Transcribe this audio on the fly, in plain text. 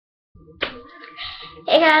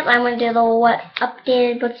Hey guys, I'm going to do the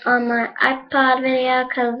updated what's on my iPod video,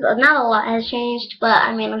 because not a lot has changed, but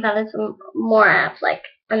I mean I've added some more apps, like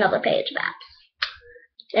another page of apps,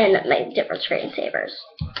 and like different screensavers.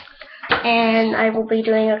 And I will be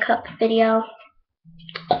doing a cup video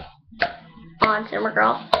on Cinema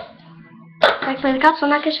Girl. I play the cups, so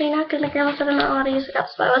I'm not going to show you now because my grandma said I'm not allowed to use the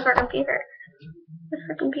cups, but it was her computer.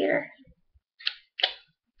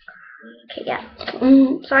 Okay, yeah.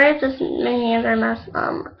 Sorry if this many hands are a mess.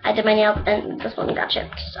 I did my nails and this one got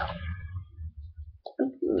chipped, so.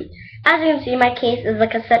 As you can see, my case is the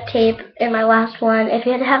cassette tape in my last one. If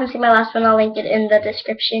you haven't seen my last one, I'll link it in the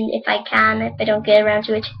description if I can. If I don't get around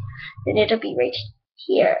to it, then it'll be right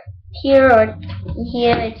here. Here or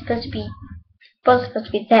here. It's supposed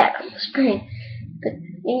to be there on the screen. But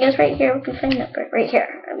you can guess right here we can find that right here.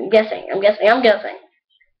 I'm guessing.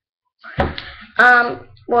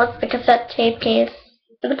 Well, it's the cassette tape case.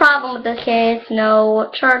 But the problem with this case, no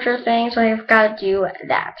charger thing, so I've got to do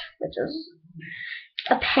that, which is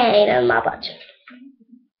a pain in my butt.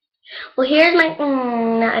 Well, here's my.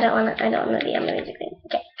 No, I don't want to be on the music thing.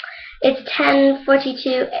 Okay, it's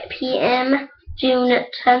 10:42 p.m. June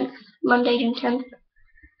 10th, Monday, June 10th.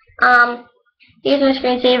 Here's my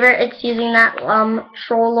screensaver. It's using that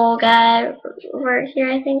Trollo guy over here,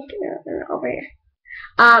 I think. No, over here.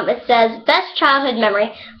 It says, best childhood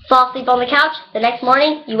memory. Fall asleep on the couch. The next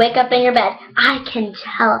morning, you wake up in your bed. I can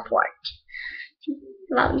teleport.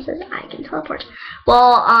 Robin says, I can teleport.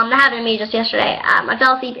 Well, that happened to me just yesterday. I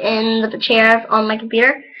fell asleep in the chair on my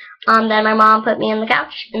computer. Then my mom put me on the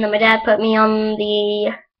couch. And then my dad put me on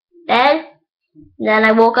the bed. Then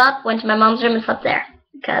I woke up, went to my mom's room, and slept there.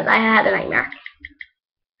 Because I had a nightmare.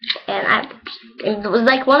 And it was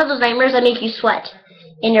like one of those nightmares that make you sweat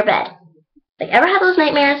in your bed. Like, ever have those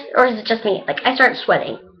nightmares, or is it just me? Like, I started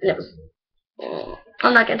sweating, and it was,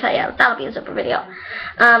 I'm not going to tell you, that'll be a separate video.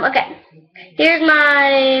 Okay, here's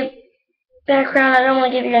my background. I don't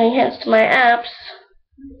want to give you any hints to my apps,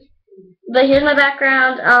 but here's my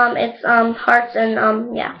background. It's, hearts,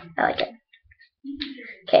 and, yeah, I like it.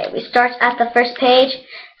 Okay, we start at the first page.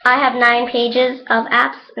 I have 9 pages of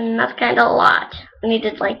apps, and that's kind of a lot. I need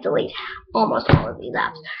to, like, delete almost all of these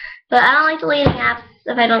apps. But I don't like deleting apps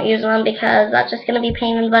if I don't use them, because that's just going to be a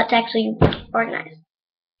pain in the butt to actually organize.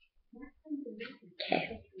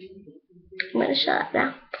 Okay. I'm going to shut up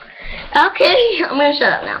now. Okay, I'm going to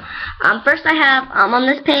shut up now. First I have, on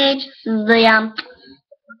this page, the,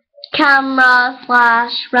 camera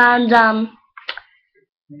 / random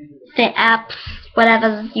apps,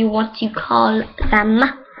 whatever you want to call them.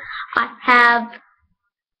 I have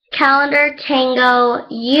calendar, Tango,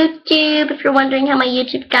 YouTube, if you're wondering how my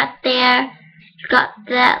YouTube got there. Got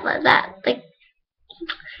that, like that. Like,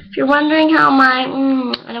 if you're wondering how my,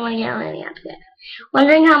 I don't want to get on any apps yet.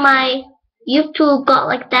 Wondering how my YouTube got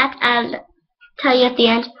like that, I'll tell you at the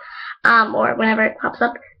end, or whenever it pops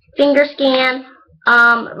up. Finger scan.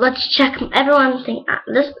 Let's check. Everyone think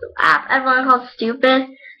this app. Everyone calls stupid,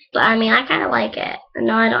 but I mean I kind of like it.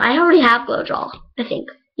 No, I don't. I already have GlowJoll. I think.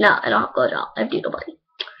 No, I don't have GlowJoll. I have Doodlebuddy.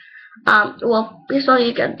 Well, here's all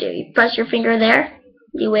you gotta do. You press your finger there.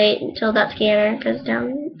 You wait until that scanner goes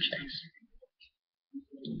down.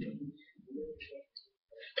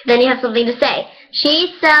 Then you have something to say.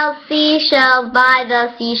 She sells seashells by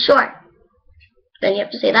the seashore. Then you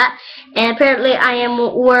have to say that. And apparently I am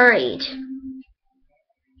worried.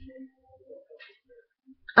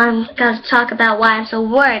 I'm going to talk about why I'm so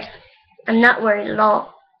worried. I'm not worried at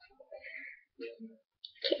all.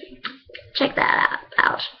 Okay. Check that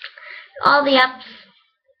out. All the apps.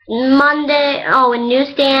 Monday, in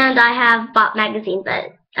Newsstand, I have Bop Magazine,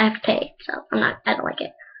 but I have to pay, so I don't like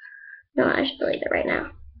it. No, I should delete it right now.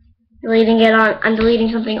 I'm deleting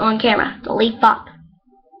something on camera. Delete Bop.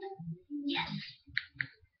 Yes.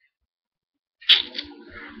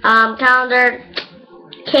 Calendar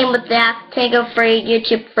came with the app. Tango free,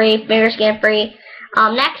 YouTube free, finger scan free.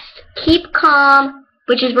 Next, Keep Calm,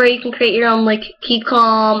 which is where you can create your own, like, Keep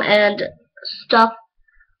Calm and stuff.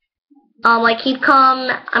 Like Keep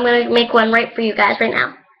Calm, I'm going to make one right for you guys right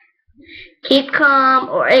now. Keep Calm,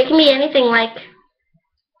 or it can be anything like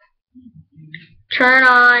turn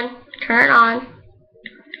on,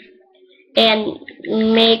 and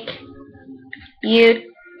make you,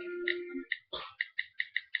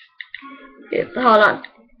 hold on.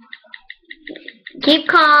 Keep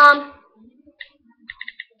calm.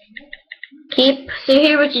 So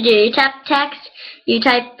here what you do, you tap text, you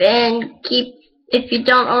type in keep. If you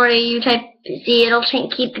don't already, you type, see, it'll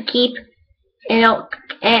change, keep, and it'll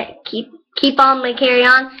keep on and carry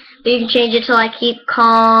on. But you can change it to like keep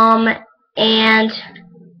calm and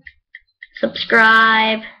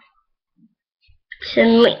subscribe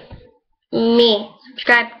to me.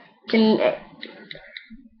 Subscribe to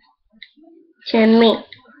me.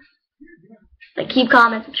 Like, keep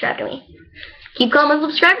comment, subscribe to me. Keep comment,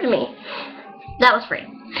 subscribe to me. That was free.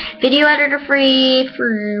 Video editor free.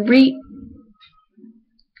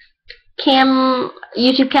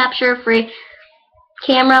 YouTube capture free.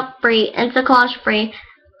 Camera free. Insta collage free.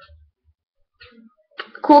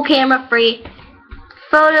 Cool camera free.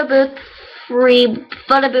 Photo booth free.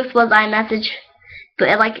 Photo booth was iMessage, but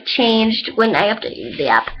it like changed when I updated the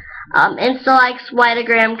app. Insta likes,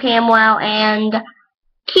 Whiteogram, Camwow, and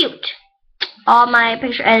Cute. All my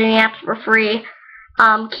picture editing apps were free.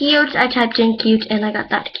 Cute, I typed in cute and I got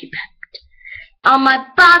that cute. On my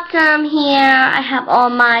bottom here, I have all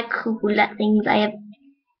my cool things. I have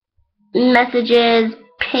messages,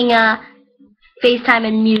 Pinga, FaceTime,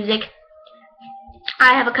 and music.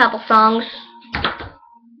 I have a couple songs.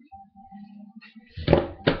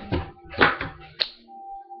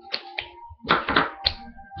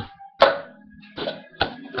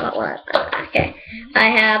 Okay. I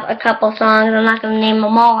have a couple songs. I'm not going to name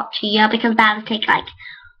them all to you because that would take like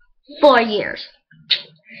 4 years.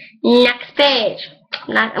 Next page.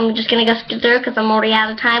 I'm just going to go skip through because I'm already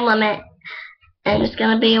out of time limit. And it's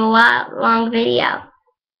going to be a long video.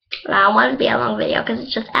 But I don't want it to be a long video because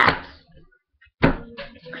it's just ads.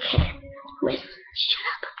 Okay. Wait. Shut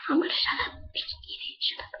up. I'm going to shut up.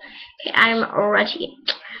 Shut up. Okay, I'm ready.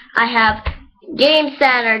 I have Game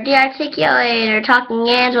Center, Dearticulator, Talking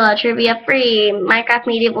Angela, Trivia Free, Minecraft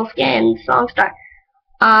Medieval Skin, Songstar,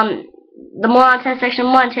 the Moron Test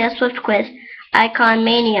Section 1, Taylor Swift Quiz, Icon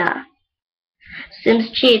Mania,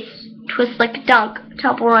 Sims Cheats, Twist Like a Dunk,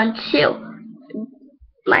 Temple Run 2,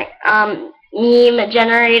 my Meme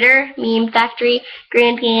Generator, Meme Factory,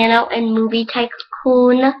 Grand Piano, and Movie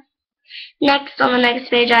Tycoon. Next, on the next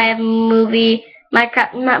page, I have Minecraft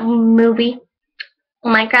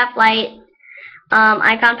Lite,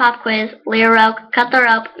 Icon Pop Quiz, Leo Roke, Cut the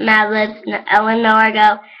Rope, Mad Libs, Ellen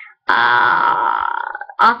Norgo,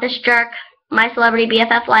 Office Jerk, My Celebrity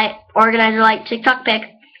BFF Light, Organizer Light, TikTok Pick,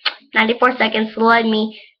 94 Seconds, Slide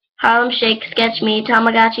Me, Harlem Shake, Sketch Me,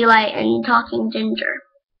 Tamagotchi Light, and Talking Ginger.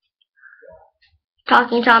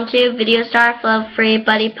 Talking Tom 2, Video Star, Flow Free,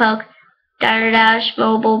 Buddy Poke, Diner Dash,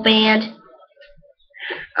 Mobile Band,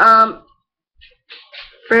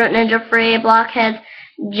 Fruit Ninja Free, Blockheads,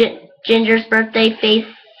 Ginger's Birthday Face,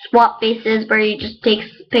 Swap Faces, where you just take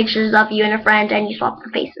pictures of you and a friend and you swap the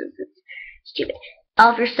faces. It's stupid.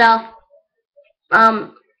 Elf Yourself,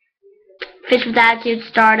 Fish with Attitude,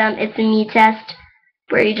 Stardom, It's a Me Test,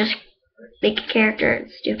 where you just make a character.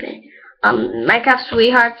 It's stupid. Minecraft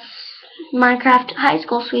Sweethearts, Minecraft High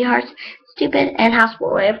School Sweethearts, stupid, and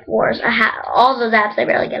Houseboy Wars. All those apps I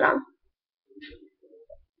barely get on.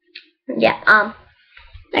 Yeah,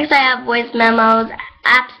 next I have voice memos,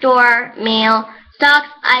 App Store, Mail, Stocks,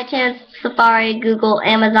 iTunes, Safari, Google,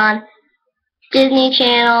 Amazon, Disney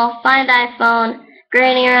Channel, Find iPhone,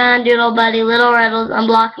 Granny Run, Doodle Buddy, Little Riddles,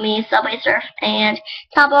 Unblock Me, Subway Surf, and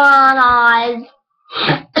Top on Eyes.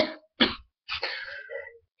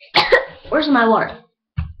 Where's my water?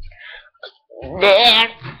 There.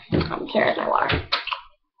 Here's my water.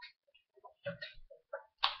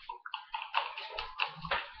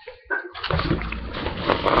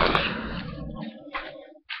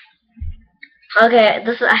 Okay,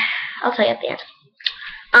 I'll tell you at the end.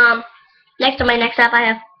 Next on my next app, I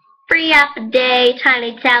have Free App a Day,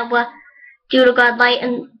 Tiny Tower, Doodle God Light,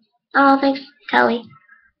 and thanks, Kelly.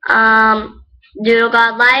 Doodle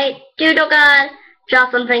God Light, Doodle God, Draw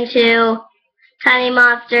Something Too, Tiny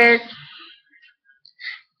Monsters,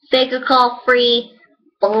 Fake a Call Free,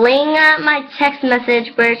 Bling My Text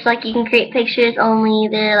Message, where it's like you can create pictures, only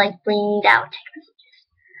they're like blinged out text messages.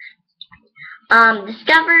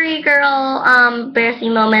 Discovery Girl,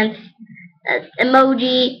 Embarrassing Moments,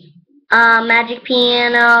 Emoji, Magic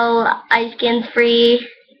Piano, Ice Skins Free,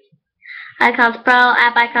 Icons Pro,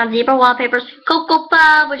 App Icons, Zebra Wallpapers, Cocoa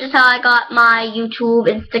Pub, which is how I got my YouTube,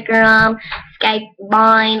 Instagram, Skype,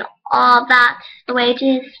 Vine, all that the way it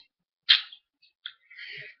is.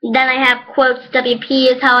 Then I have Quotes, WP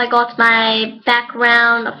is how I got my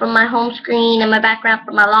background from my home screen and my background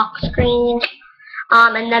from my lock screen.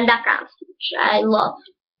 And then backgrounds, which I love.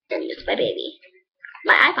 And it's my baby.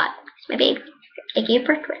 My iPod. It's my baby. I gave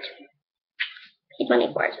birth to it. I paid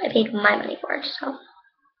money for it. I paid my money for it, so.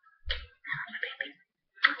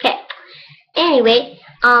 Okay. Anyway,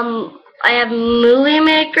 I have Movie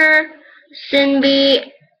Maker,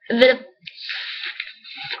 Sinbee,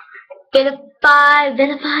 Vidify,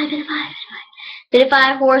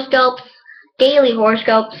 Horoscopes, Daily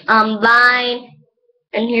Horoscopes, Vine,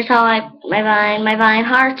 and here's how my Vine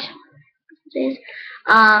heart.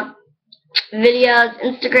 Videos,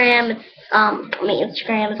 Instagram. It's my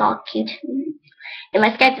Instagram is all cute, and my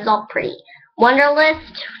Skype is all pretty.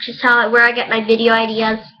 Wunderlist, which is where I get my video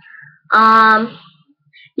ideas.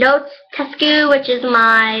 Notes, Tescu, which is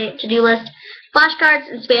my to-do list. Flashcards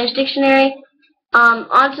and Spanish dictionary.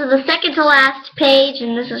 Onto the second to last page,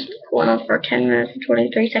 and this is going on for 10 minutes and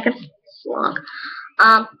 23 seconds. It's long.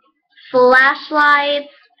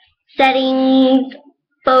 Flashlights, settings,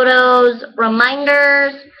 photos,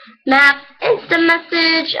 reminders, maps, instant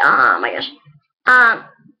message. Oh my gosh.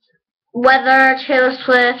 Weather, Taylor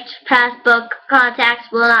Swift, passbook,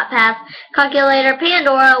 contacts, will not pass, calculator,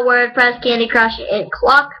 Pandora, WordPress, Candy Crush, and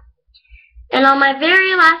clock. And on my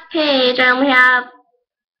very last page, I only have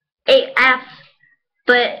 8 apps,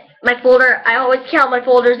 but my folder, I always count my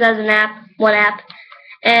folders as an app, one app,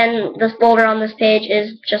 and this folder on this page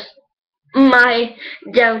is just my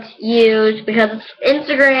don't use, because it's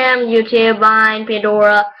Instagram, YouTube, Vine,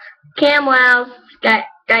 Pandora, CamWow,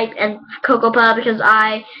 Skype, and CocoaPub, because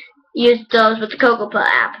I used those with the CocoaPub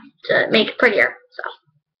app to make it prettier. So,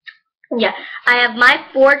 yeah, I have my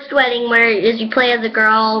forged wedding, where you play as a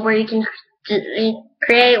girl, where you can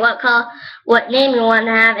create what name you want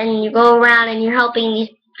to have, and you go around and you're helping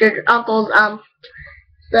your uncles,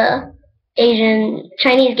 the Asian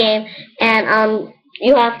Chinese game, and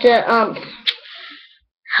you have to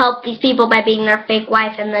help these people by being their fake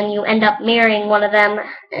wife, and then you end up marrying one of them,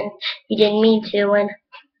 and you didn't mean to, and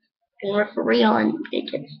we're for real, and it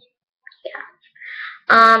gets,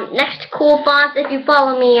 yeah. Next cool fonts, if you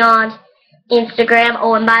follow me on Instagram.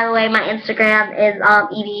 Oh, and by the way, my Instagram is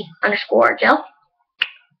Evie_Jill.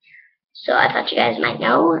 So I thought you guys might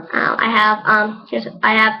know. I have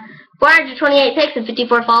 428 pics and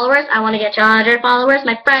 54 followers. I want to get to 100 followers.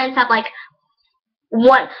 My friends have like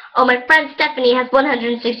my friend Stephanie has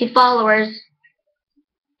 160 followers.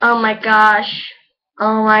 Oh my gosh.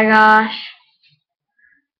 Oh my gosh.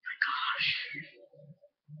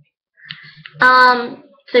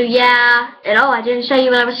 So yeah, and oh, I didn't show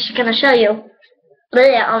you what I was gonna show you.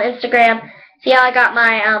 But yeah, on Instagram, see how I got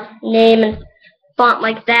my name and font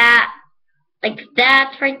like that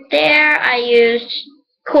right there. I used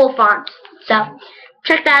cool fonts, so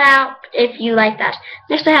check that out if you like that.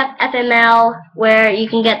 Next, I have FML, where you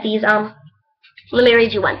can get these. Let me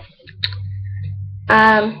read you one.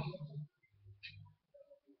 Let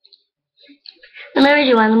me read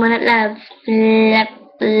you one when it loads.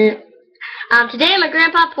 Today my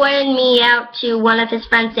grandpa pointed me out to one of his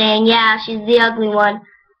friends saying, yeah, she's the ugly one.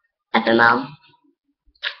 FML.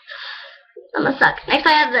 I'm gonna suck. Next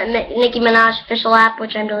I have the Nicki Minaj official app,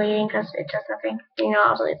 which I'm deleting because it does nothing. You know,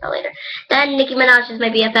 I'll delete that later. Then Nicki Minaj is my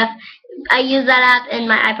BFF. I use that app, and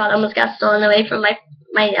my iPod almost got stolen away from my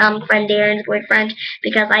friend Darren's boyfriend,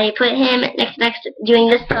 because I put him next doing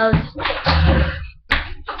this pose.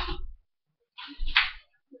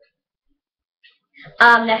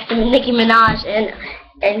 Next to Nicki Minaj,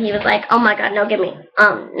 and he was like, oh my god, no, give me.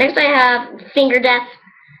 Next I have Finger Death,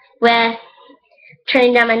 with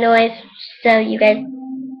turning down my noise so you guys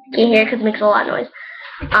can hear, because it makes a lot of noise.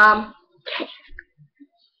 Okay.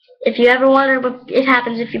 If you ever wonder what it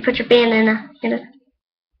happens if you put your fan in a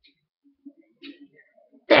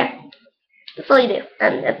there. That's all you do,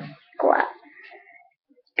 and it's cool.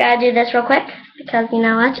 Gotta do this real quick, because you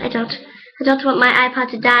know what? I don't want my iPod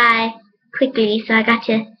to die quickly, so I got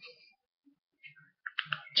to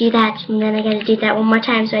do that, and then I got to do that one more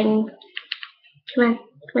time so I can. Come on,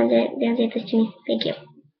 don't do this to me. Thank you.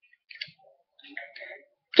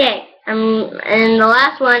 Okay, and the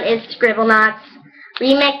last one is Scribblenauts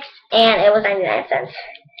Remix, and it was 99 cents.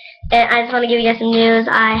 And I just want to give you guys some news.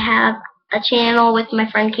 I have a channel with my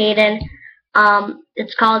friend Kaden.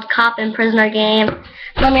 It's called Cop and Prisoner Game.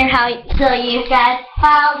 Let me tell you guys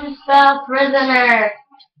how to spell prisoner.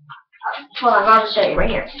 Hold on, I'll just show you right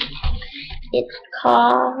here. It's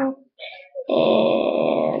Cop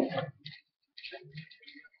and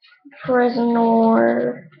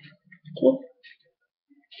Prisoner.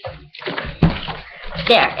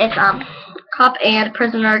 There, it's Cop and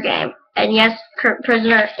Prisoner Game. And yes,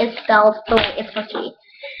 prisoner is spelled the way it's supposed to be.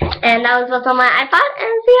 And that was what's on my iPod,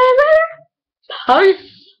 and see you guys later.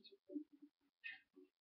 Peace.